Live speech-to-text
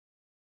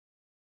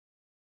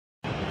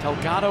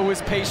Delgado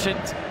is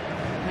patient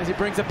as he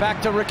brings it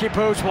back to Ricky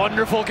Puig.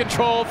 Wonderful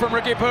control from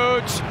Ricky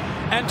Puig.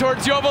 And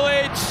towards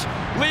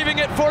Joveljic, leaving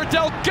it for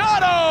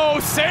Delgado.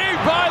 Saved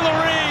by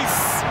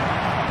Lloris.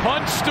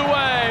 Punched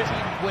away.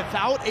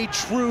 Without a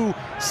true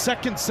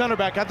second center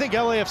back, I think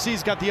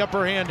LAFC's got the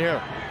upper hand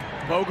here.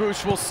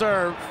 Bogusz will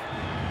serve.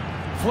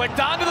 Flicked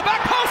onto the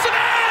back post and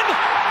in!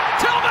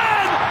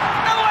 Tillman!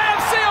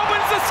 LAFC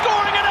opens the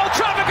scoring at El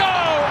Tráfico!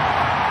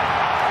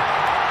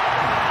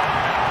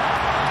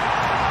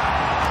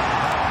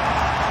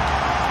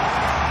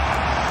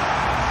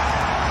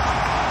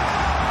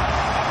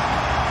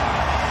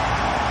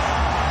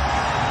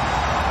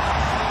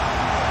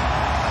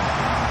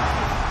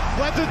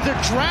 Whether they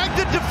drag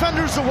the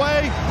defenders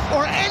away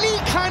or any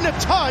kind of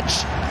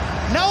touch,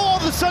 now all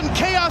of a sudden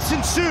chaos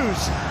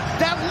ensues.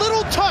 That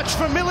little touch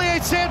from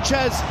Ilie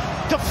Sanchez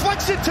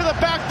deflects it to the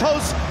back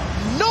post.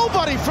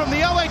 Nobody from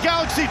the LA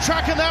Galaxy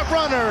tracking that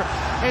runner.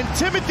 And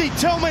Timothy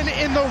Tillman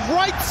in the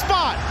right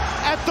spot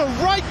at the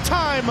right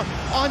time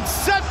on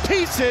set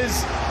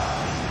pieces.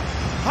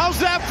 How's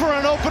that for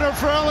an opener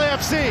for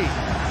LAFC?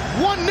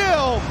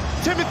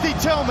 1-0, Timothy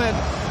Tillman,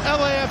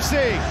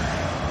 LAFC.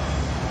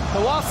 The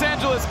Los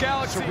Angeles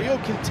Galaxy. Rio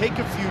can take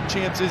a few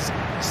chances,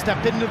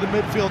 step into the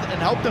midfield, and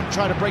help them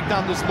try to break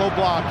down this low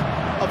block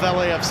of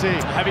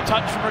LAFC. Heavy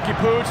touch from Ricky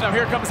Puig. Now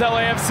here comes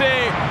LAFC.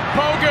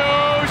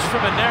 Bogusz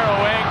from a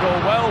narrow angle,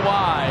 well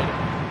wide.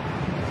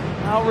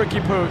 Now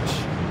Ricky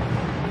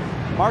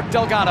Puig. Mark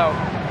Delgado.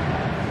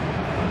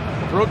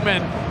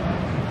 Brugman.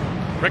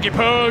 Ricky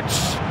Puig.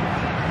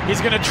 He's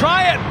going to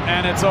try it,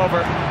 and it's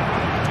over.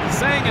 He's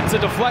saying it's a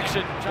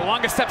deflection.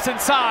 Bouanga steps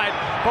inside.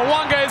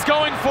 Bouanga is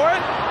going for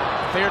it.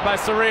 Cleared by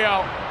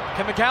Cerrillo.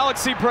 Can the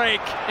Galaxy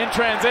break in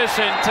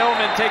transition?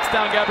 Tillman takes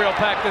down Gabriel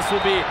Peck. This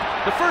will be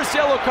the first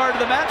yellow card of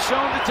the match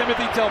shown to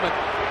Timothy Tillman.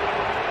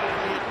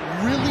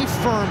 Really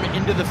firm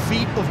into the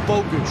feet of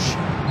Bogusz.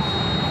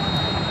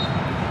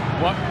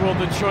 What will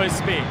the choice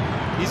be?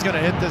 He's going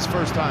to hit this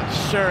first time.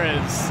 Sure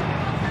is.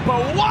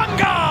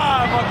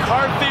 Bouanga!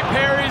 McCarthy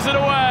parries it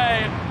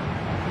away.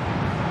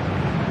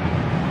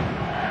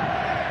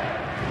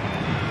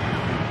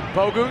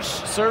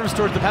 Bogusz serves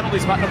towards the penalty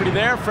spot. Nobody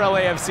there for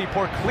LAFC.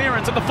 Poor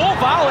clearance and the full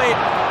volley.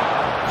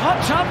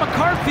 Caught John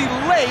McCarthy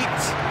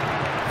late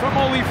from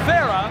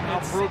Oliveira.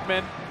 Now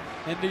Brugman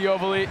into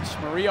Joveljic.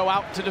 Murillo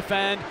out to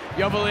defend.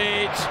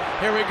 Joveljic.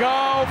 Here we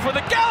go for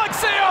the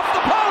Galaxy off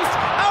the post.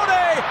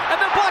 Aude and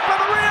then blocked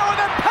by Murillo and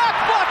then Peck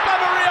blocked by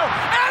Murillo.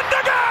 And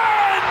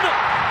again!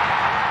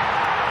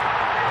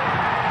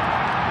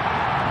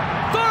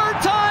 Third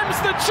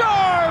time's the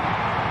charm.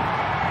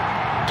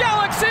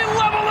 Galaxy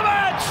level the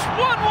match.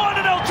 1-1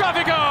 in El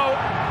Tráfico.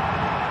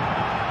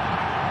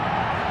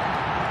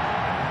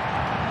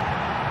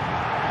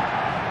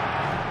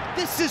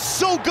 This is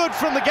so good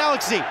from the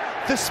Galaxy.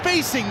 The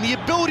spacing, the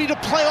ability to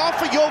play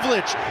off of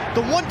Joveljic,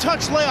 the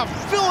one-touch layoff,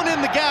 filling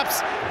in the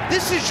gaps.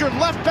 This is your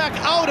left back,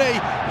 Aude,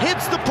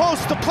 hits the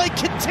post, the play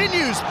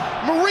continues.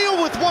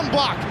 Murillo with one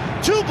block,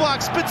 two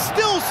blocks, but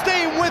still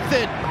staying with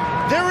it.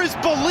 There is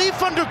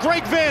belief under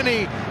Greg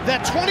Vanney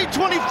that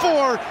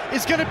 2024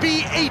 is going to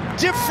be a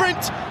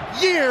different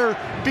year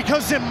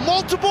because in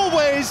multiple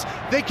ways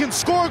they can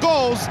score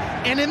goals.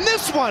 And in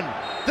this one,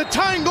 the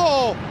tying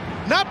goal,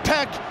 not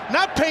Peck,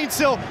 not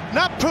Paintsill,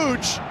 not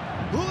Puig.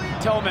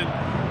 Tillman.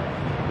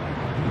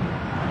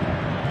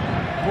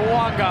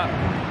 Bouanga.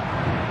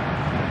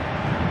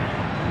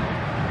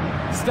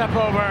 Step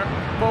over.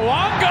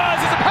 Bouanga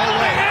is a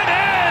penalty. It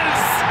is!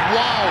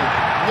 Wow,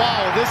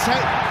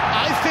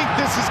 I think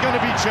this is going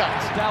to be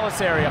checked. Dallas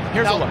area.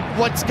 Here's now, a look.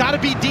 What's got to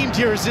be deemed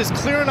here is this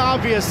clear and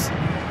obvious.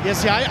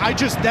 Yes,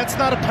 that's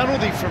not a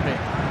penalty for me.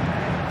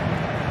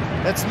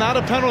 That's not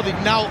a penalty.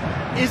 Now,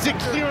 is it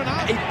clear and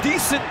obvious? A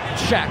decent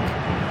check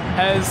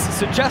has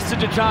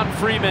suggested to John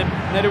Freeman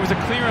that it was a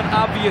clear and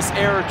obvious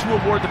error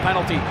to award the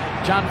penalty.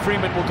 John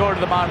Freeman will go to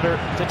the monitor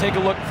to take a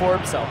look for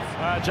himself.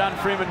 John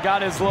Freeman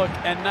got his look,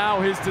 and now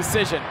his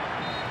decision.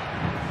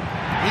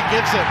 He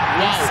gives it.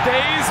 Wow. He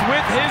stays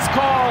with his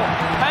call.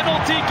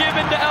 Penalty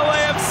given to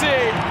LAFC.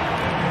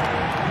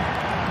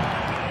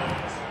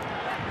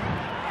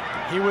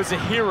 He was a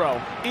hero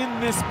in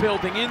this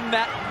building, in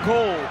that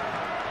goal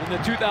in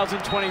the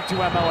 2022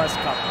 MLS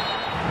Cup.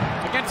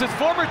 Against his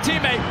former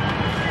teammate,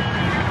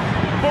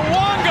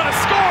 Bouanga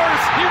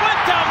scores. He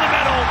went down the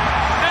middle,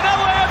 and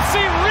LAFC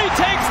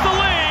retakes the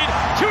lead,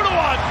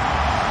 2-1.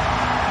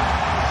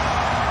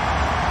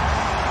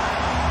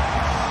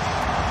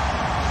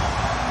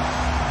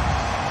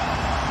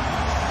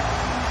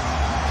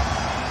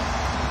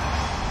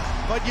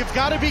 But you've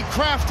got to be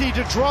crafty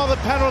to draw the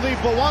penalty.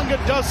 Bouanga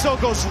does so,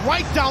 goes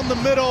right down the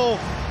middle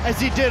as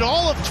he did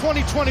all of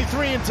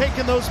 2023 in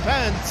taking those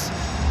pens.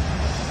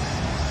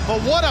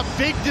 But what a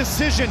big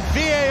decision.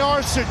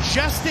 VAR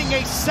suggesting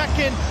a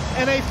second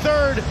and a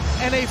third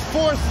and a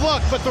fourth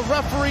look, but the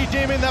referee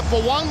deeming that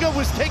Bouanga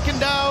was taken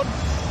down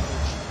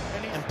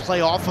and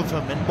play off of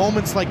him in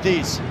moments like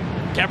these.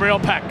 Gabriel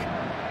Peck.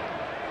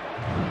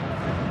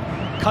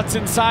 Cuts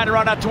inside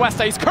around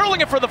Atuesta. He's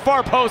curling it for the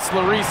far post.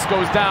 Lloris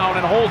goes down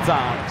and holds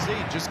on. See,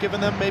 just giving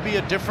them maybe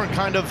a different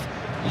kind of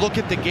look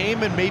at the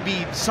game, and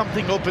maybe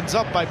something opens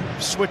up by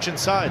switching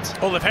sides.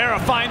 Oliveira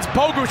finds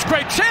Bogusz.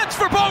 Great chance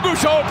for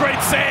Bogusz. Oh,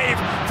 great save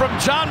from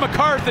John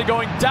McCarthy,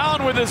 going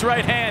down with his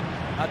right hand.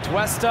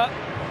 Atuesta.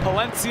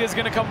 Palencia is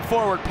going to come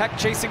forward. Peck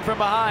chasing from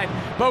behind.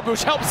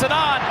 Bogusz helps it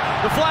on.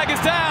 The flag is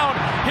down.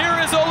 Here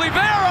is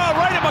Oliveira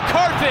right at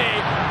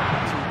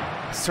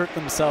McCarthy. Assert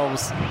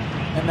themselves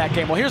in that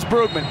game. Well, here's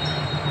Brugman.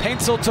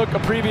 Paintsel took a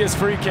previous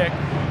free kick.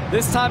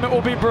 This time it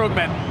will be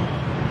Brugman.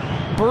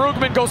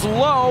 Brugman goes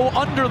low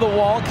under the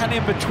wall, kind of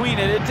in between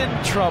it. It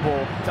didn't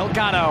trouble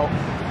Delgado.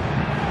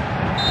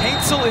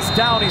 Paintsel is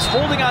down. He's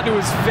holding onto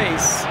his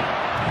face.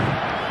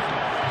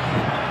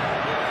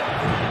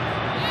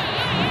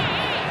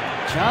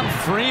 John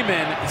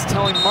Freeman is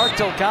telling Mark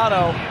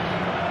Delgado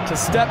to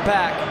step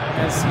back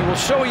as he will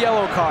show a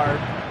yellow card.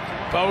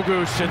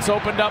 Bogusz, it's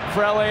opened up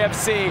for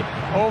LAFC.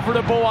 Over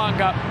to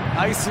Bouanga,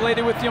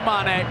 isolated with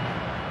Yamane.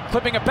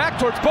 Clipping it back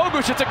towards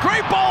Bogusz. It's a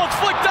great ball. It's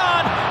flicked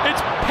on.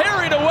 It's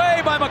parried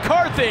away by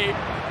McCarthy.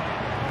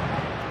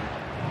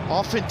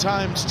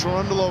 Oftentimes,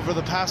 Trundle over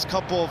the past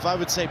couple of, I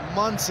would say,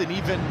 months and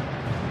even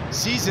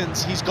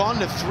seasons, he's gone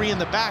to 3 in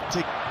the back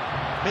to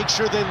make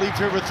sure they leave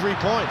here with 3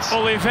 points.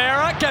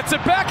 Oliveira gets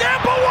it back,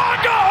 and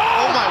Bouanga!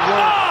 Oh my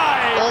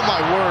word! Oh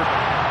my word!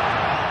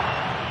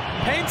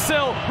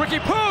 Paintsel, Ricky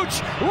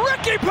Pooch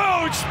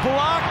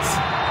blocked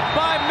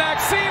by